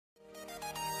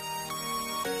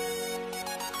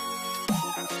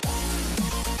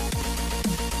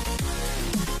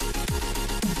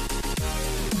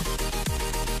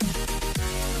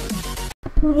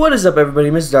What is up, everybody?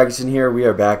 Mr. Doggerson here. We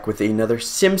are back with another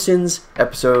Simpsons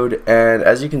episode, and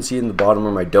as you can see in the bottom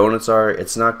where my donuts are,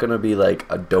 it's not going to be like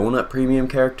a donut premium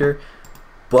character,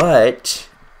 but,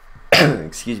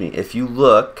 excuse me, if you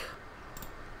look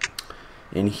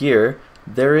in here,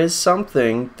 there is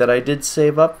something that I did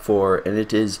save up for, and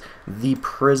it is the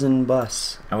prison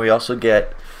bus. And we also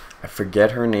get, I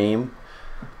forget her name,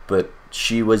 but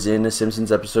she was in a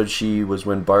Simpsons episode. She was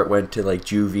when Bart went to like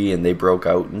juvie and they broke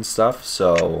out and stuff.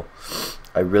 So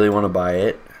I really want to buy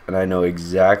it, and I know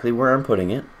exactly where I'm putting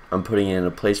it. I'm putting it in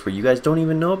a place where you guys don't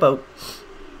even know about.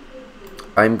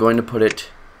 I'm going to put it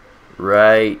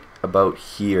right about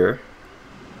here.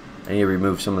 I need to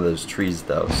remove some of those trees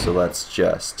though, so let's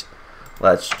just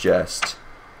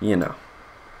you know,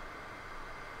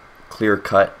 clear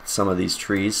cut some of these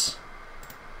trees.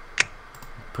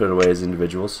 Put it away as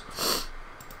individuals.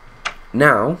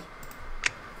 Now,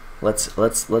 let's do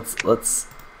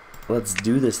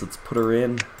this. Let's put her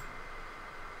in.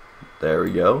 There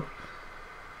we go.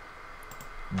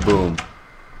 Boom.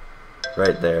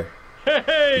 Right there.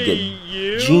 Hey,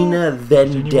 you. Gina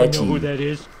Vendetti. Does anyone know who that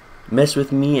is? Mess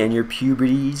with me and your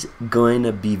puberty's going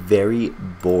to be very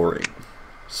boring.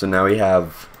 So now we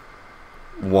have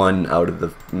one out of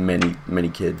the many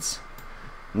kids.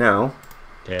 Now,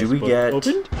 do we get...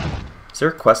 Opened? Is there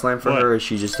a quest line for her, or is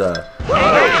she just a...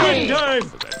 Sorry.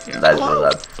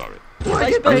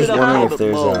 I'm just wondering if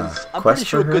there's a quest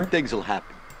for her. Good things will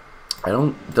happen.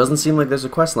 Doesn't seem like there's a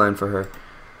quest line for her.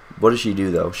 What does she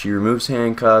do, though? She removes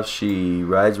handcuffs, she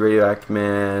rides Radioactive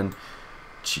Man,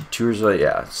 she tours,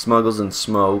 smuggles and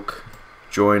smoke,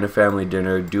 join a family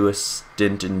dinner, do a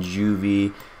stint in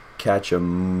juvie, catch a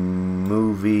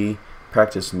movie,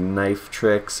 practice knife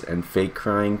tricks, and fake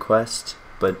crying quest.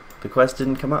 But the quest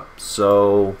didn't come up,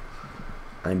 so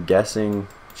I'm guessing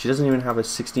she doesn't even have a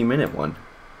 60-minute one.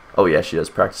 Oh yeah, she does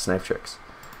practice knife tricks.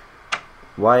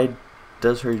 Why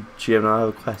does she not have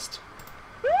a quest?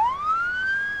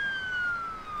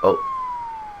 Oh,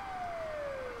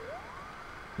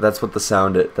 that's the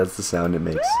sound it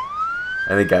makes,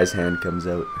 and the guy's hand comes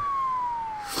out.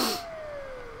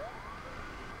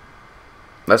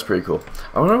 That's pretty cool.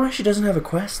 I wonder why she doesn't have a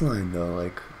quest line though.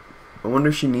 Like, I wonder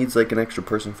if she needs like an extra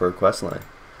person for a quest line.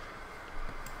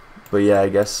 But yeah, I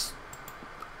guess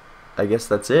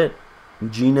that's it.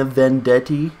 Gina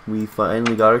Vendetti, we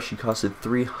finally got her. She costed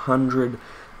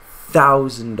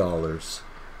 $300,000.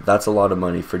 That's a lot of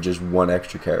money for just one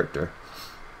extra character.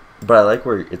 But I like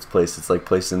where it's placed. It's like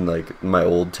placed in like my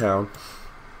old town.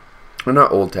 Or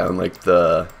not old town, like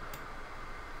the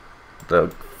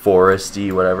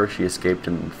foresty whatever. She escaped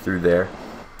through there.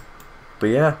 But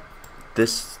yeah,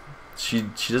 this she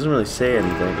doesn't really say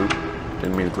anything. Oop,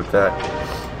 didn't mean to click that.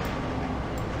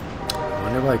 I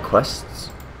wonder why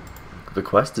the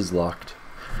quest is locked.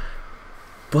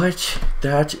 But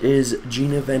that is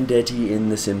Gina Vendetti in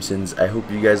The Simpsons. I hope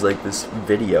you guys like this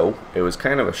video. It was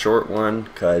kind of a short one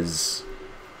because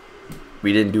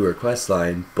we didn't do her quest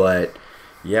line, but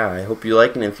yeah, I hope you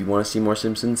like it. If you want to see more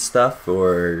Simpsons stuff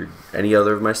or any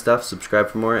other of my stuff, subscribe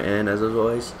for more, and as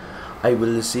always, I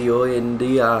will see you in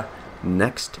the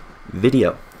next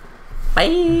video.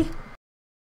 Bye!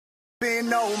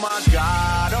 Oh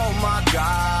my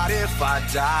God, if I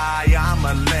die, I'm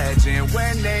a legend.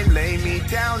 When they lay me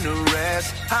down to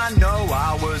rest, I know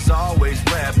I was always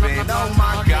repping. Oh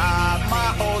my God,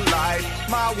 my whole life,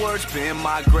 my words been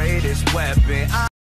my greatest weapon.